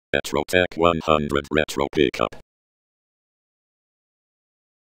Retrotech 100 Retro Pickup.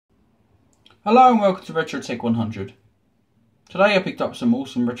 Hello and welcome to Retrotech 100. Today I picked up some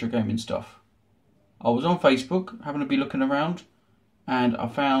awesome retro gaming stuff. I was on Facebook, happened to be looking around, and I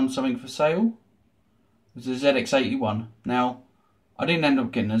found something for sale. It was a ZX81. Now, I didn't end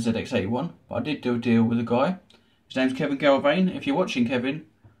up getting a ZX81, but I did do a deal with a guy. His name's Kevin Galvane. If you're watching, Kevin,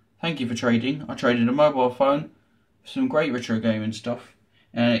 thank you for trading. I traded a mobile phone for some great retro gaming stuff,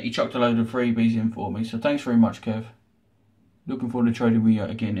 and he chucked a load of freebies in for me, so thanks very much, Kev. Looking forward to trading with you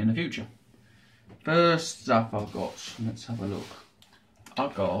again in the future. First stuff I've got, let's have a look.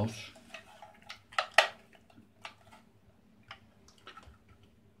 I've got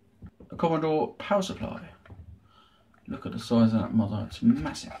a Commodore power supply. Look at the size of that mother, it's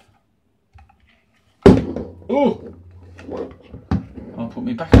massive. Oh! I'll put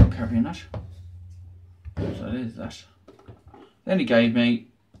me back up carrying that. So there's that. Then he gave me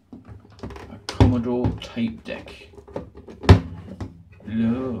a Commodore tape deck.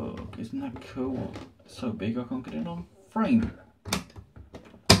 Look, isn't that cool? It's so big I can't get it on frame.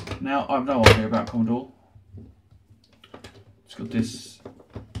 Now, I've no idea about Commodore. It's got this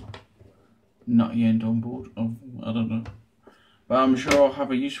nutty end on board. Oh, I don't know. But I'm sure I'll have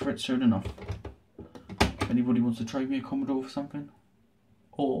a use for it soon enough. If anybody wants to trade me a Commodore for something,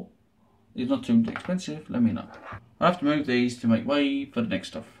 or it's not too expensive, let me know. I have to move these to make way for the next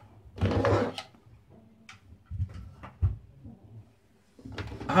stuff.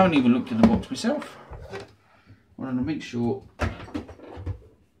 I haven't even looked at the box myself. I want to make sure I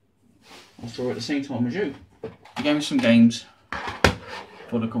saw it at the same time as you. He gave me some games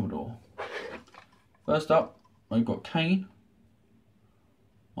for the Commodore. First up, I've got Kane,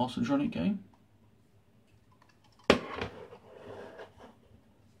 Mastertronic game.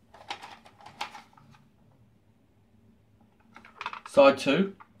 Side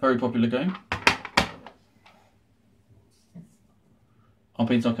 2, very popular game. I'm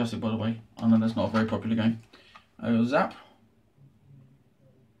being sarcastic, by the way. I know that's not a very popular game. Zap.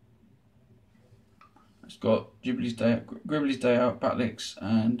 It's got Ghibbli's Day Out, Batlix,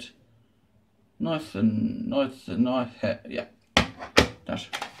 and Knife, yeah. Dash.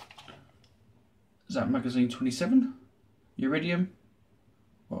 Zap Magazine 27. Uridium.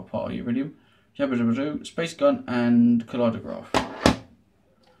 Well, part of Uridium. Jabba Jabba Doo, Space Gun, and Kaleidograph.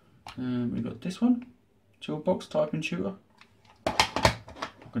 We've got this one. Toolbox typing shooter.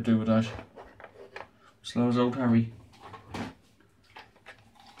 Could do with that. Slow as old Harry.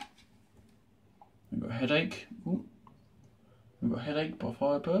 We've got Headache. Ooh. We've got Headache by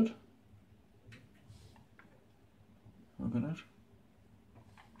Firebird. Look at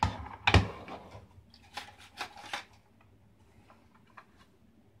that.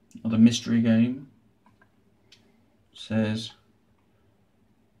 Another mystery game. Says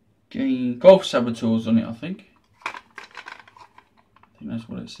game Golf Saboteurs on it, I think. I think that's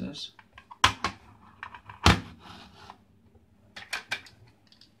what it says.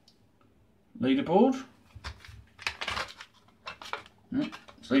 Leaderboard.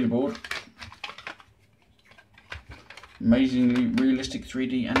 It's leaderboard. Amazingly realistic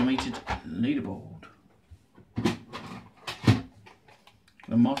 3D animated leaderboard. A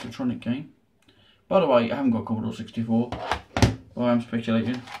Mastertronic game. By the way, I haven't got a Commodore 64, but I am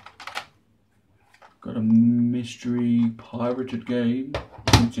speculating. Got a mystery pirated game.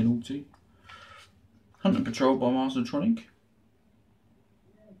 Naughty. Hunt and Patrol by Mastertronic.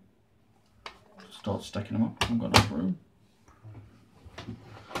 Start stacking them up. I haven't got enough room.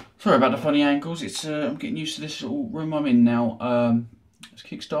 Sorry about the funny angles. It's I'm getting used to this little room I'm in now. Let's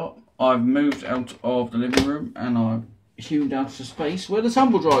kickstart. I've moved out of the living room and I've hewn out to space where the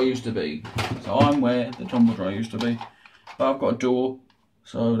tumble dryer used to be. So I'm where the tumble dryer used to be. But I've got a door,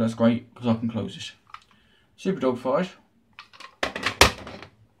 so that's great because I can close it. Super Dog Fight.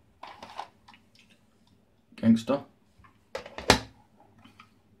 Gangster.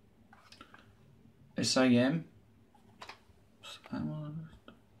 SAM.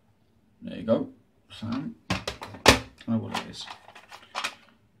 There you go. Sam. I don't know what it is.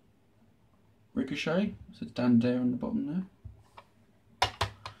 Ricochet. It says Dan Dare on the bottom there.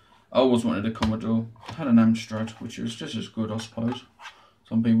 I always wanted a Commodore. I had an Amstrad, which was just as good, I suppose.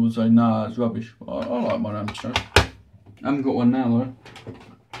 Some people would say, nah, it's rubbish. But I like my Amstrad. I haven't got one now, though.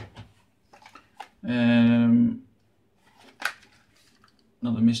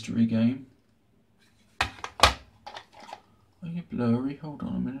 Another mystery game. Are you blurry? Hold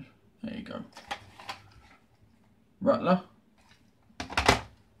on a minute. There you go. Rattler.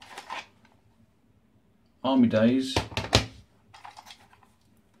 Army Days.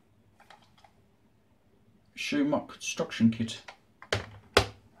 Shoot 'em up construction kit.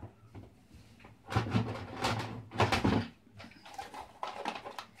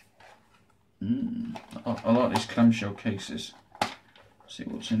 I like these clamshell cases. See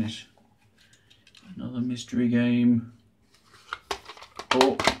what's in it. Another mystery game.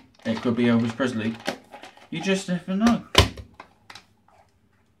 Or it could be Elvis Presley. You just never know.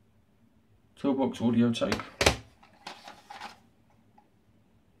 Toolbox audio tape.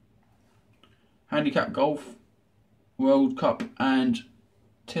 Handicap Golf World Cup and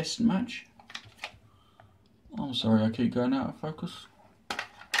Test Match. I'm sorry, I keep going out of focus.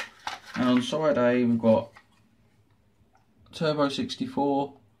 And on side A we've got Turbo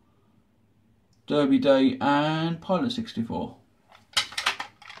 64, Derby Day and Pilot 64.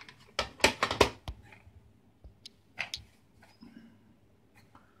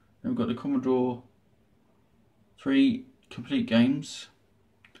 Then we've got the Commodore 3 complete games,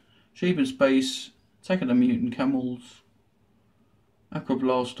 Sheep in Space, Attack of the Mutant Camels, Aqua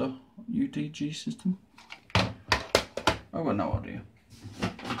Blaster, UDG system. I've got no idea.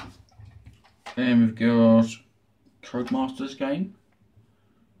 Then we've got Codemasters game,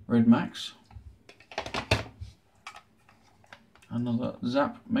 Red Max, another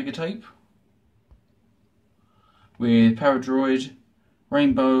Zap Megatape with Paradroid,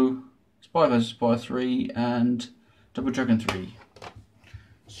 Rainbow, Spy vs Spy 3 and Double Dragon 3.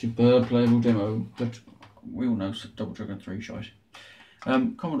 Superb playable demo, but we all know Double Dragon 3 shite.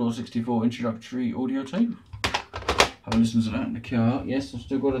 Commodore 64 introductory audio tape. Have a listen to that in the car. Yes, I've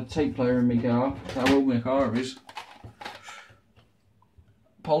still got a tape player in my car. That's how old my car is.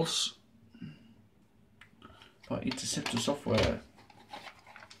 Pulse by Interceptor Software.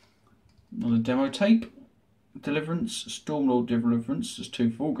 Another demo tape. Deliverance, Stormlord Deliverance. There's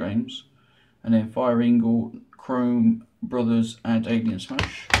 2 full games. And then Fire Eagle, Chrome Brothers and Alien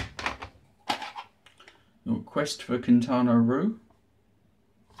Smash. Your Quest for Quintana Roo.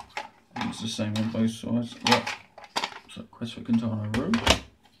 It's the same on both sides. Yep. So Quest for Quintana Roo.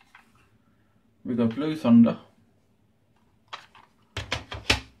 We've got Blue Thunder.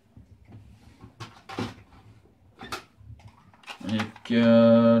 And you've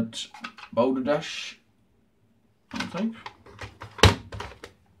got Boulder Dash on tape.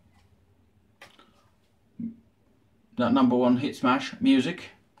 That #1 Hit Smash music.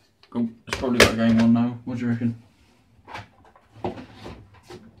 Oh, it's probably got a game on now. What do you reckon?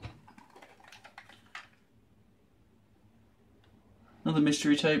 Another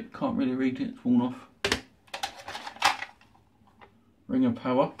mystery tape. Can't really read it. It's fallen off. Ring of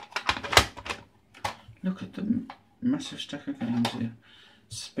Power. Look at the massive stack of games here.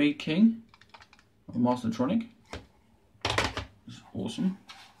 Speed King of Mastertronic. That's awesome.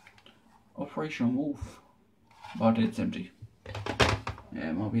 Operation Wolf. But it's empty. Yeah,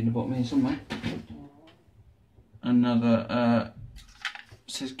 it might be in the bottom here somewhere. Another,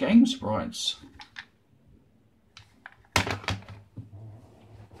 it says Game Sprites.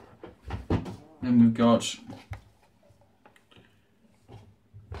 Then we've got,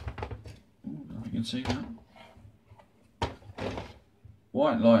 I can see that.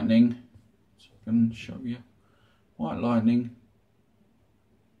 White Lightning, so I can show you. White Lightning.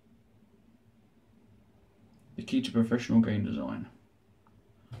 The Key to Professional Game Design.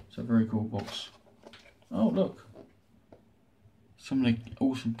 It's a very cool box. Oh look, some of the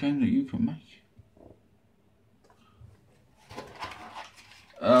awesome games that you can make.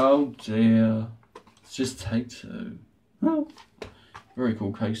 Oh dear, it's just Take-Two. Oh, very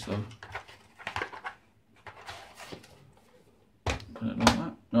cool case though. Put it like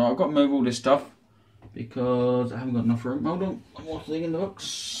that. No, I've got to move all this stuff because I haven't got enough room. Hold on, one more thing in the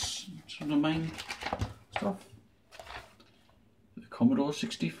box. Some of the main stuff. The Commodore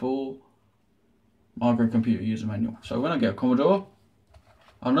 64 microcomputer user manual. So when I get a Commodore,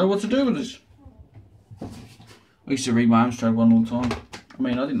 I know what to do with this. I used to read my Amstrad one all the time. I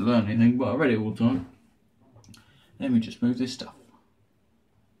mean, I didn't learn anything, but I read it all the time. Let me just move this stuff.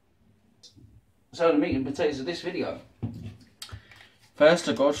 So the meat and potatoes of this video. First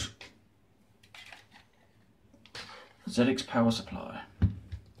I got the ZX power supply.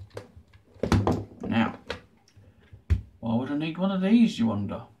 Now, why would I need one of these, you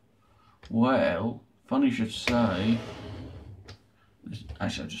wonder? Well, funny you should say.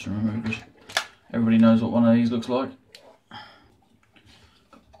 Actually, I just removed it. Everybody knows what one of these looks like.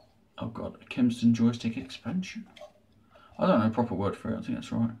 I've got a Kempston joystick expansion. I don't know the proper word for it, I think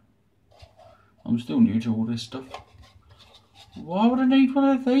that's right. I'm still new to all this stuff. Why would I need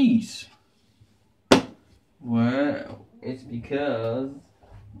one of these? Well, it's because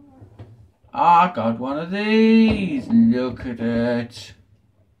I got one of these. Look at it.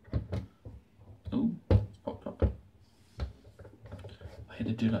 Oh, it's popped up. I had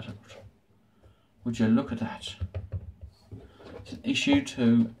to do that. Would you look at that? It's an issue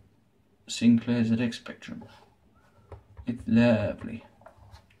 2 Sinclair ZX Spectrum. It's lovely.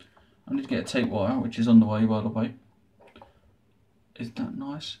 I need to get a tape wire, which is on the way, by the way. Isn't that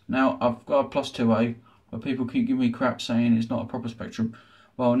nice? Now, I've got a plus 2A, but people keep giving me crap saying it's not a proper Spectrum.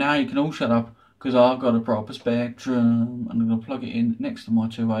 Well, now you can all shut up, because I've got a proper Spectrum. And I'm going to plug it in next to my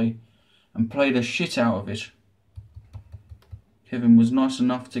 2A and play the shit out of it. Kevin was nice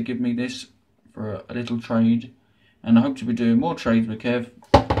enough to give me this for a little trade. And I hope to be doing more trades with Kev,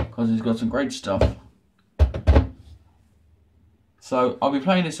 because he's got some great stuff. So, I'll be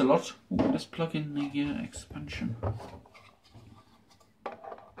playing this a lot. Ooh, let's plug in the expansion.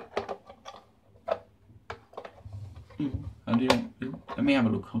 Let me have a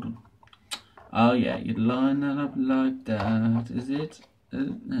look, hold on. Oh yeah, you'd line that up like that, is it?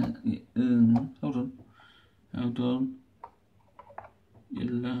 Hold on. You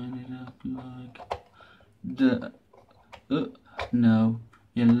line it up like no,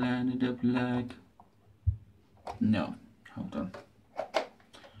 you line it up like, no, hold on.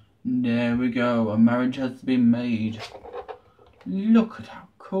 There we go, a marriage has been made. Look at how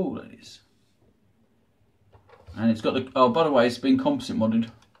cool it is. And it's got the, oh, by the way, it's been composite modded.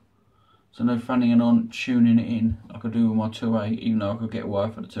 So no fanning and on tuning it in like I do with my 2A, even though I could get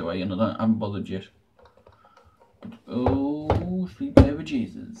wire for the 2A and I haven't bothered yet. But, oh, sweet baby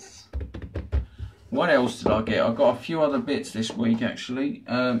Jesus. What else did I get? I got a few other bits this week actually.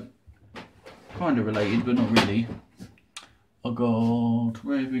 Kind of related, but not really. I got,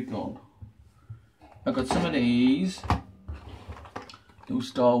 where have we gone? I got some of these little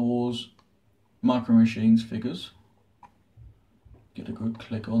Star Wars Micro Machines figures. Get a good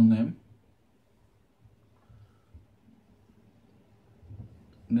click on them.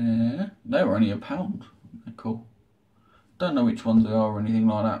 There, they were only £1. They're cool. Don't know which ones they are or anything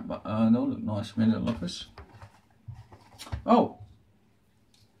like that, but they'll look nice in my little office. Oh,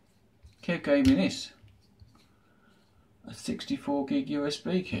 Kev gave me this. A 64 gig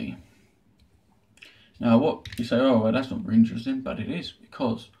USB key. Now what, you say, oh well, that's not very interesting, but it is,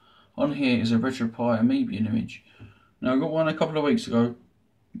 because on here is a RetroPie Amoebian image. Now I got one a couple of weeks ago,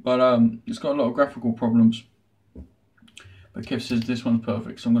 but it's got a lot of graphical problems. But Kev says this one's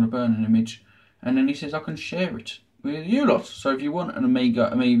perfect, so I'm going to burn an image, and then he says I can share it with you lot. So if you want an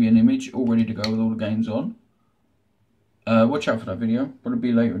Amoebian image all ready to go with all the games on, watch out for that video. Probably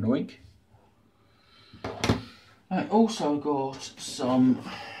be later in the week. I also got some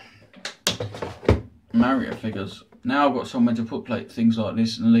Mario figures. Now I've got somewhere to put things like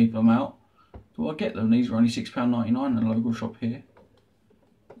this and leave them out. So I get them. These are only £6.99 in the local shop here.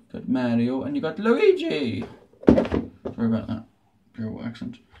 You got Mario and you got Luigi. Sorry about that terrible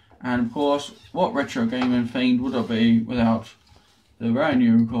accent. And of course, what retro gaming fiend would I be without the brand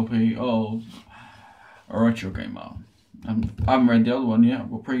new copy of a Retro Gamer? I haven't read the other one yet,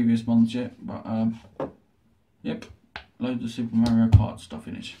 or previous months yet, but yep, loads of Super Mario Kart stuff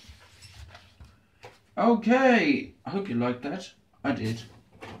in it. Okay, I hope you liked that. I did.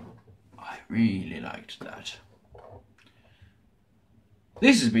 I really liked that.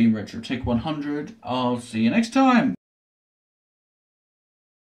 This has been RetroTech 100. I'll see you next time.